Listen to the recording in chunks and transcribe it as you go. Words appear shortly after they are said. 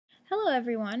Hello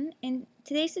everyone. In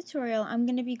today's tutorial I'm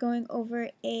going to be going over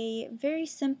a very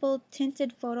simple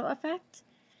tinted photo effect.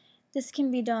 This can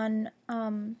be done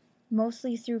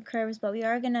mostly through curves, but we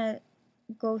are going to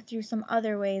go through some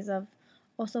other ways of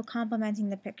also complementing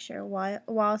the picture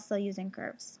while still using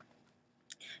curves.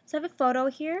 So I have a photo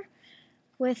here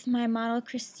with my model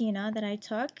Christina that I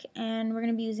took, and we're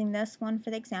going to be using this one for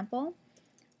the example.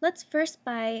 Let's first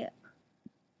by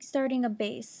starting a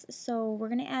base. So we're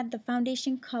going to add the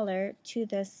foundation color to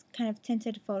this kind of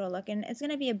tinted photo look, and it's going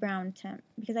to be a brown tint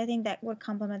because I think that would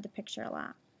complement the picture a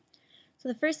lot. So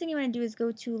the first thing you want to do is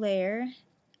go to layer,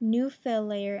 new fill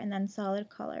layer, and then solid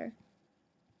color.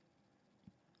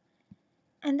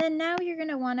 And then now you're going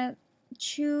to want to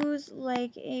choose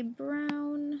like a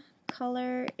brown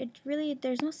color.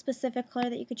 There's no specific color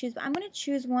that you could choose, but I'm going to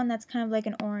choose one that's kind of like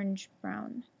an orange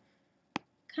brown.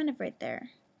 Kind of right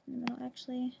there. No,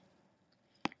 actually.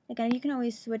 Again, you can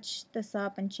always switch this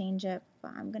up and change it,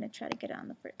 but I'm going to try to get it on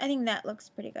the first. I think that looks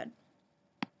pretty good.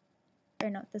 Or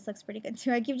no, this looks pretty good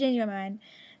too. I keep changing my mind.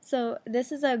 So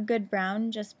this is a good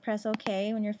brown. Just press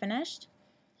OK when you're finished.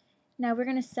 Now we're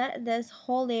going to set this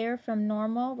whole layer from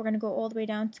normal. We're going to go all the way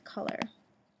down to color.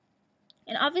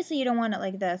 And obviously you don't want it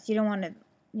like this. You don't want it,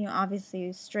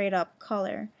 obviously straight up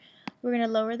color. We're going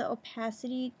to lower the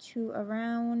opacity to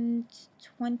around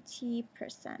 20%.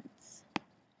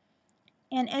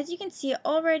 And as you can see, it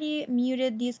already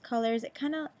muted these colors.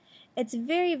 It's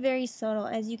very, very subtle.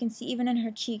 As you can see, even in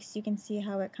her cheeks, you can see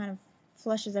how it kind of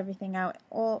flushes everything out.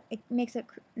 It makes a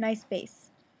nice base.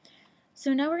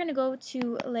 So now we're going to go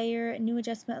to layer, new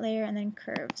adjustment layer, and then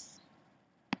curves.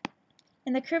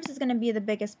 And the curves is going to be the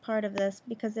biggest part of this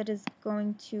because it is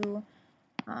going to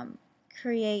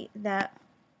create that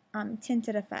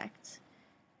tinted effect.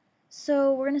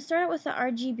 So we're going to start out with the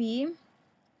RGB.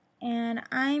 And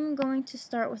I'm going to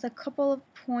start with a couple of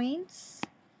points.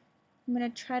 I'm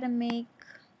going to try to make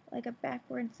like a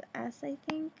backwards S, I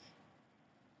think.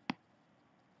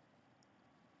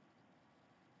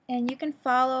 And you can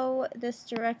follow this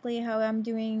directly how I'm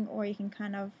doing, or you can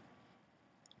kind of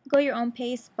go your own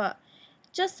pace, but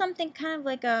just something kind of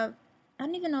like I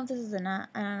don't even know if this is I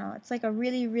don't know, it's like a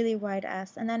really, really wide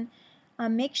S. And then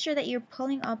make sure that you're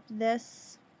pulling up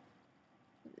this,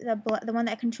 the one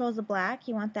that controls the black.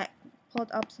 You want that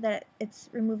pulled up so that it's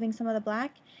removing some of the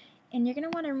black. And you're going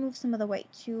to want to remove some of the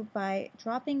white too by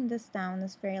dropping this down,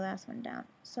 this very last one down.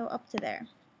 So up to there.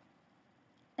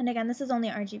 And again, this is only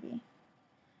RGB.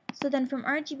 So then from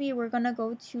RGB, we're going to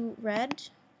go to red.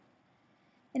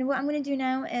 And what I'm going to do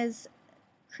now is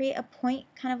create a point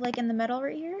kind of like in the middle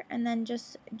right here, and then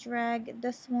just drag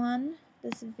this one,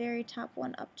 this very top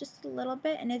one, up just a little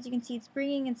bit. And as you can see, it's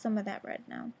bringing in some of that red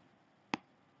now.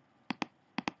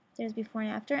 There's before and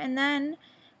after. And then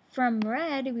from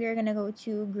red, we are going to go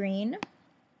to green.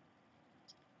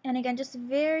 And again, just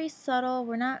very subtle.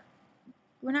 We're not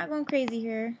going crazy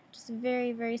here. Just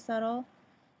very, very subtle.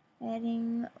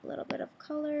 Adding a little bit of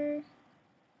color.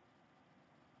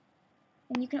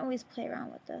 And you can always play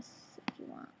around with this if you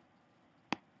want.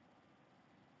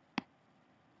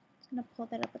 Just going to pull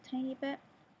that up a tiny bit.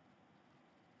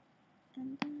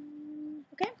 And then,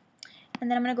 okay. And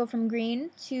then I'm going to go from green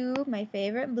to my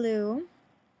favorite blue.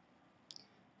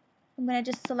 I'm going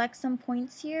to just select some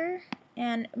points here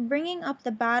and bringing up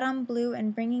the bottom blue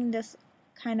and bringing this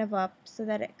kind of up so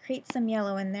that it creates some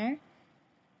yellow in there.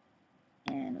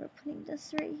 And we're putting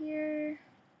this right here.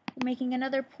 We're making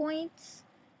another point.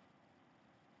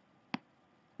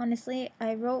 Honestly,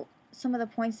 I wrote some of the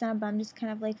points down, but I'm just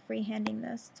kind of like freehanding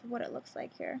this to what it looks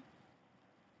like here.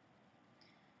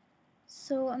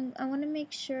 So I want to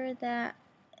make sure that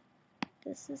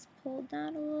this is pulled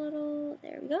down a little.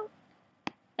 There we go.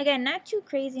 Again, not too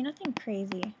crazy, nothing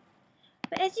crazy.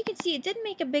 But as you can see, it did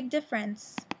make a big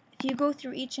difference if you go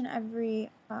through each and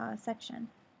every section.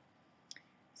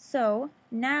 So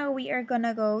now we are going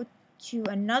to go to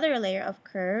another layer of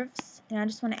curves, and I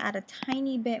just want to add a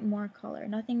tiny bit more color.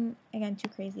 Nothing, again, too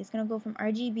crazy. It's going to go from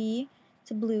RGB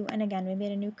to blue, and again, we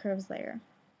made a new curves layer.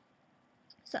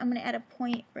 So I'm going to add a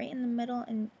point right in the middle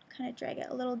and kind of drag it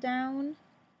a little down.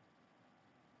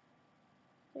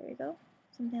 There we go.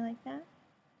 Something like that.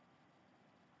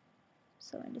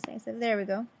 So indecisive. There we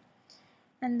go.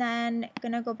 And then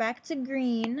gonna go back to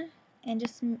green and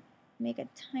just make a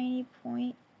tiny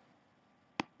point.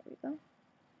 There we go.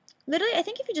 Literally, I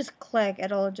think if you just click,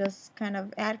 it'll just kind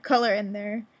of add color in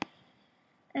there.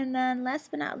 And then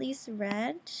last but not least,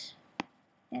 red.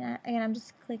 And again, I'm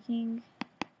just clicking,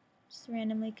 just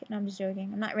randomly. No, I'm just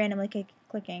joking. I'm not randomly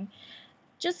clicking.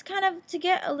 Just kind of to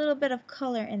get a little bit of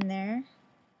color in there.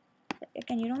 But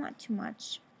again, you don't want too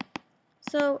much.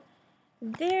 So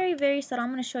Very, very subtle.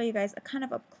 I'm going to show you guys a kind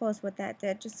of up close what that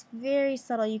did. Just very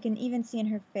subtle. You can even see in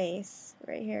her face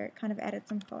right here. It kind of added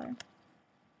some color.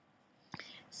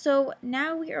 So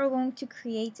now we are going to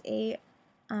create a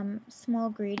small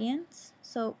gradient.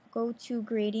 So go to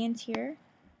gradient here.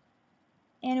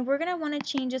 And we're going to want to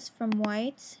change this from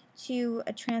white to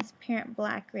a transparent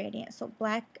black gradient. So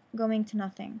black going to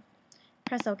nothing.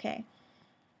 Press OK.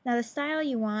 Now the style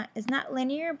you want is not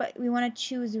linear, but we want to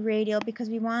choose radial because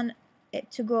we want it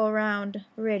to go around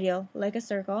radial like a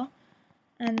circle.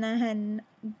 And then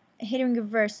hitting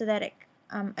reverse so that it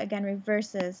again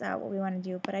reverses what we want to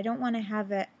do. But I don't want to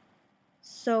have it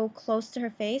so close to her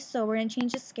face, so we're going to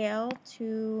change the scale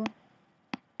to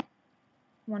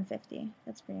 150.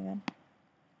 That's pretty good.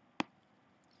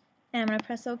 And I'm going to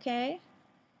press OK.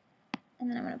 And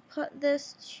then I'm going to put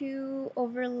this to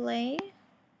overlay.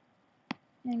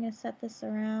 And I'm going to set this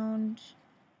around,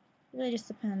 it really just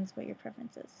depends what your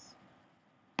preference is,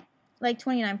 like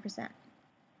 29%.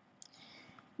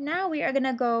 Now we are going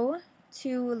to go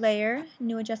to layer,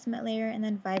 new adjustment layer, and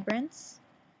then vibrance.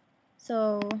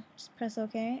 So just press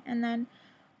OK. And then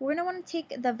we're going to want to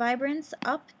take the vibrance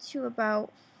up to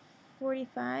about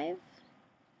 45.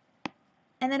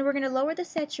 And then we're going to lower the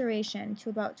saturation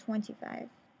to about 25.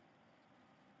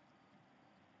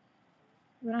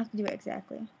 We don't have to do it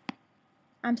exactly.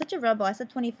 I'm such a rebel. I said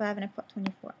 25 and I put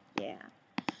 24. Yeah.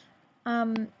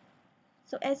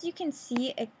 So as you can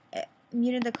see, it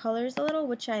muted the colors a little,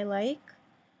 which I like.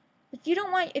 If you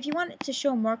want it to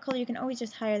show more color, you can always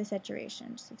just higher the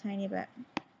saturation just a tiny bit.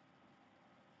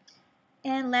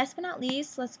 And last but not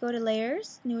least, let's go to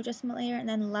layers, new adjustment layer, and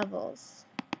then levels.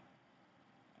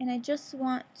 And I just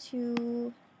want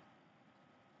to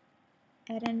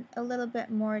add in a little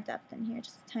bit more depth in here,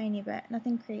 just a tiny bit,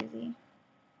 nothing crazy.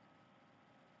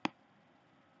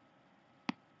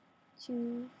 There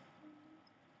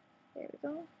we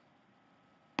go.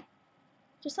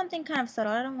 Just something kind of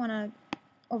subtle. I don't want to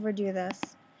overdo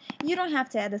this. You don't have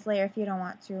to add this layer if you don't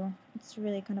want to. It's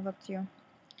really kind of up to you.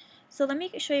 So let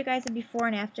me show you guys a before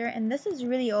and after, and this is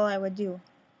really all I would do.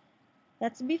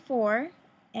 That's before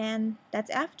and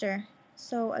that's after.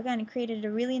 So again, it created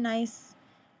a really nice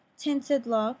tinted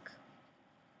look.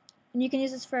 And you can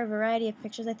use this for a variety of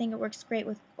pictures. I think it works great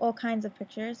with all kinds of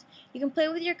pictures. You can play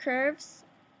with your curves.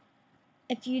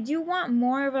 If you do want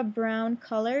more of a brown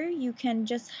color, you can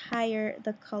just higher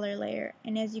the color layer.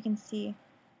 And as you can see,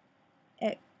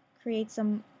 it creates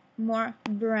some more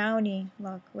brownie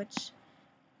look, which,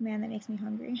 man, that makes me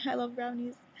hungry. I love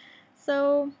brownies.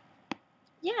 So,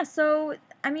 yeah, so,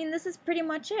 I mean, this is pretty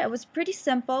much it. It was pretty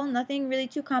simple, nothing really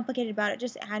too complicated about it,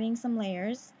 just adding some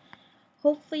layers.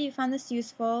 Hopefully you found this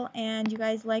useful and you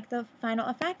guys like the final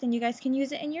effect and you guys can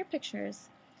use it in your pictures.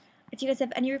 If you guys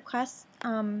have any requests,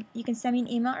 you can send me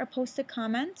an email or post a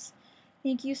comment.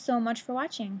 Thank you so much for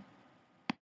watching.